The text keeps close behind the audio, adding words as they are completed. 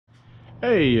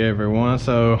Hey everyone,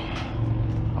 so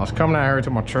I was coming out here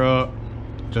to my truck,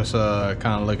 just kind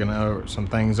of looking over some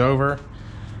things over.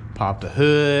 Pop the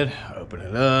hood, open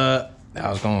it up. I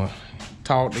was gonna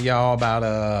talk to y'all about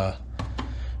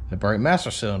the brake master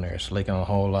cylinder. It's leaking a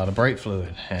whole lot of brake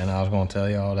fluid, and I was gonna tell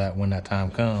y'all that when that time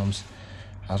comes,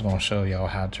 I was gonna show y'all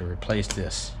how to replace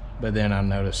this. But then I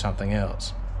noticed something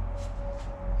else.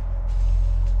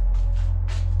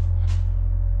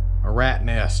 A rat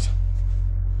nest.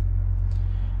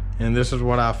 And this is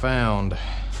what I found.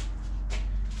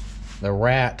 The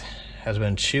rat has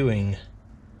been chewing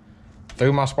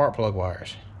through my spark plug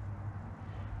wires.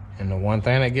 And the one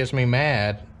thing that gets me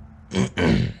mad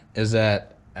is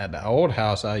that at the old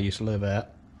house I used to live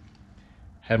at,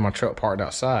 had my truck parked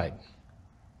outside.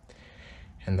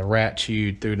 And the rat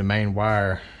chewed through the main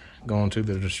wire going to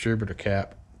the distributor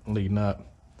cap leading up.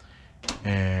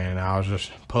 And I was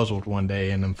just puzzled one day,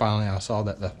 and then finally I saw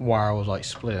that the wire was like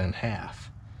split in half.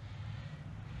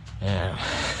 And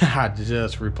I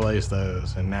just replaced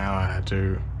those, and now I had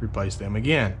to replace them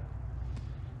again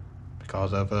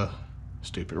because of a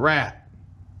stupid rat.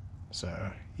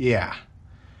 So yeah,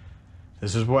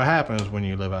 this is what happens when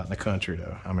you live out in the country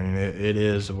though. I mean, it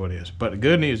is what it is. But the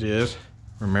good news is,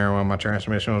 remember when my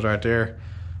transmission was right there?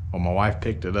 Well, my wife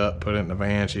picked it up, put it in the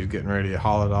van. She's getting ready to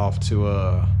haul it off to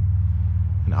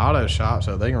an auto shop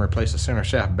so they can replace the center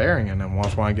shaft bearing. And then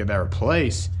once I get that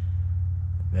replaced,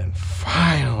 then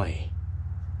finally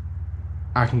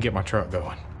I can get my truck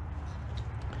going.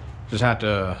 Just have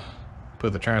to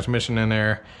put the transmission in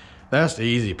there. That's the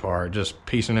easy part, just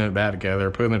piecing it back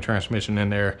together, putting the transmission in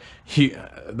there.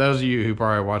 Those of you who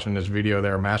probably watching this video,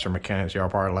 they're master mechanics, y'all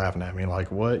probably laughing at me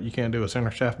like, what, you can't do a center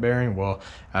shaft bearing? Well,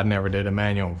 I never did a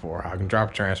manual before. I can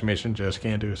drop a transmission, just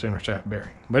can't do a center shaft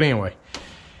bearing. But anyway,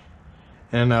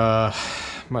 and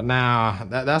but now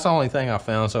that's the only thing I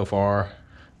found so far.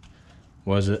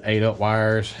 Was it 8-up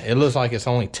wires? It looks like it's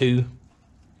only 2.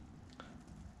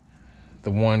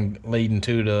 The one leading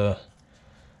to the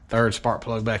third spark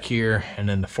plug back here, and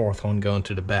then the fourth one going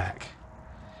to the back.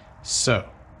 So,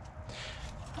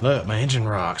 look, my engine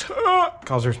rocks,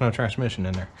 because there's no transmission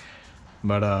in there.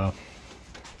 But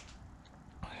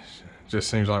just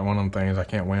seems like one of them things I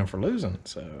can't win for losing.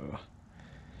 So,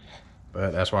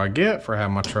 but that's what I get for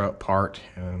having my truck parked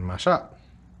in my shop.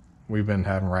 We've been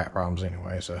having rat problems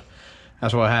anyway, so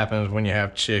that's what happens when you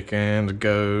have chickens,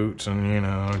 goats, and you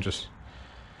know, just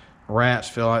rats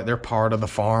feel like they're part of the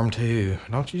farm too.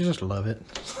 Don't you just love it?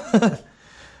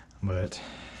 But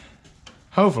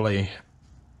hopefully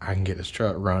I can get this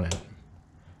truck running.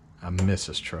 I miss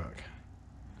this truck.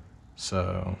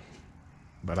 So,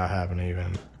 but I haven't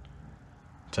even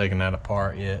taken that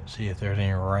apart yet. See if there's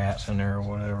any rats in there or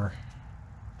whatever.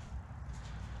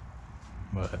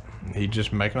 But he's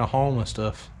just making a home and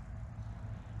stuff.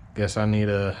 Guess I need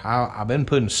I've been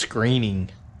putting screening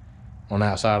on the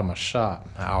outside of my shop.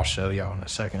 I'll show y'all in a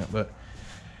second, but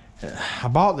I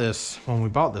bought this, when we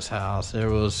bought this house, there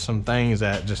was some things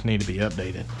that just need to be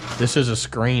updated. This is a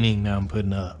screening that I'm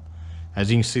putting up. As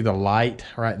you can see the light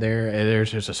right there,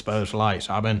 there's just exposed light.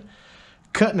 So I've been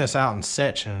cutting this out in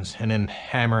sections and then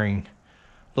hammering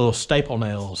little staple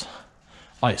nails.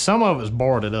 Like some of it's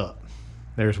boarded up.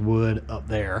 There's wood up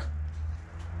there.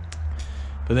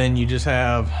 But then you just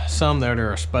have some that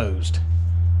are exposed.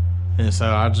 And so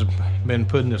I've just been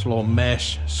putting this little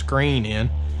mesh screen in,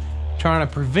 trying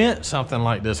to prevent something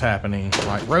like this happening,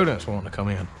 like rodents wanting to come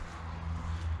in.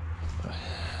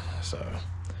 So,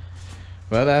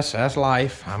 but that's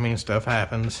life. I mean, stuff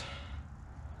happens.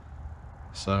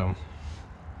 So,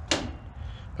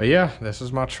 but yeah, this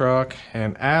is my truck.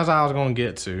 And as I was going to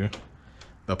get to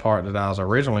the part that I was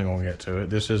originally going to get to it,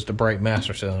 this is the brake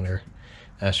master cylinder.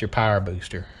 That's your power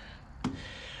booster.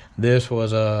 This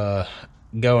was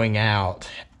going out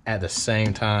at the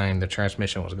same time the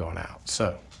transmission was going out.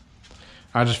 So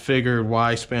I just figured,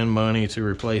 why spend money to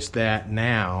replace that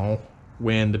now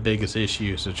when the biggest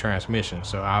issue is the transmission?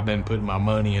 So I've been putting my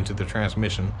money into the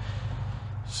transmission.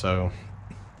 So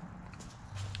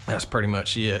that's pretty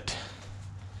much it.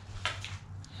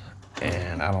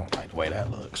 And I don't like the way that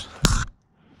looks.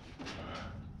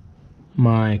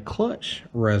 My clutch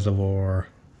reservoir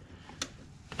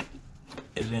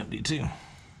is empty too.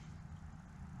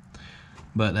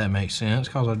 But that makes sense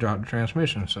because I dropped the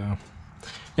transmission. So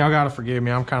y'all gotta forgive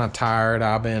me, I'm kind of tired.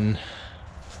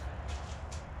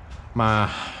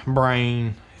 My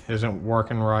brain isn't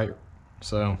working right.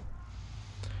 So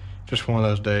just one of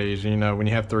those days, you know, when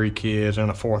you have 3 kids and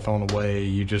a 4th on the way,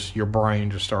 your brain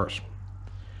just starts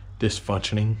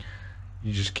dysfunctioning.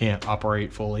 You just can't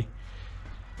operate fully.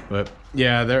 But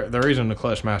yeah, the reason the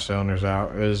clutch master cylinder's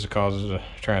out is because the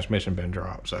transmission been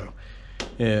dropped. So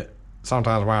it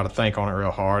sometimes when I have to think on it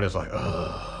real hard, it's like,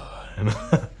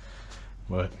 ugh.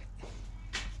 But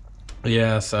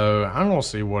yeah, so I'm gonna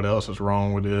see what else is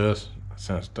wrong with this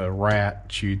since the rat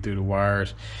chewed through the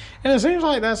wires. And it seems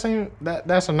like that's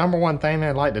the number one thing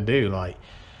they'd like to do. Like,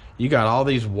 you got all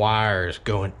these wires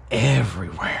going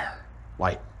everywhere,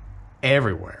 like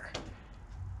everywhere,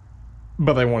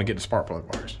 but they want to get the spark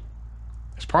plug wires.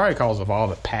 It's probably because of all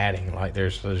the padding. Like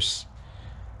there's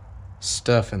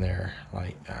stuff in there.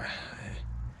 Like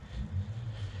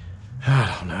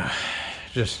I don't know.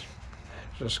 Just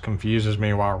confuses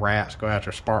me why rats go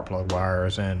after spark plug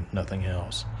wires and nothing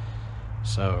else.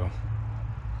 So,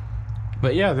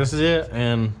 but yeah, this is it,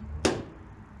 and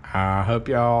I hope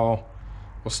y'all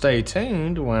will stay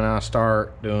tuned when I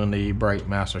start doing the brake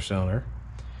master cylinder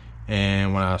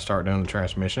and when I start doing the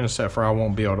transmission, except for I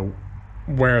won't be able to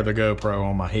wear the GoPro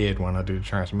on my head when I do the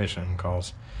transmission,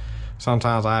 because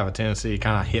sometimes I have a tendency to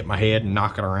kind of hit my head and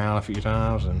knock it around a few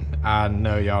times, and I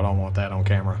know y'all don't want that on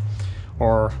camera.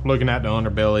 Or looking at the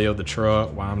underbelly of the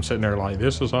truck while I'm sitting there like,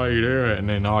 this is how you do it, and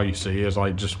then all you see is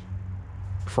like just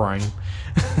frame.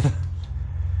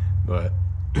 But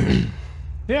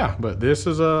yeah, but this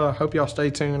is hope y'all stay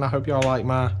tuned. I hope y'all like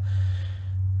my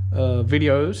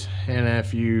videos, and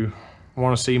if you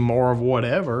want to see more of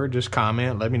whatever, just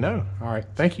comment, let me know. All right,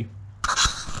 thank you.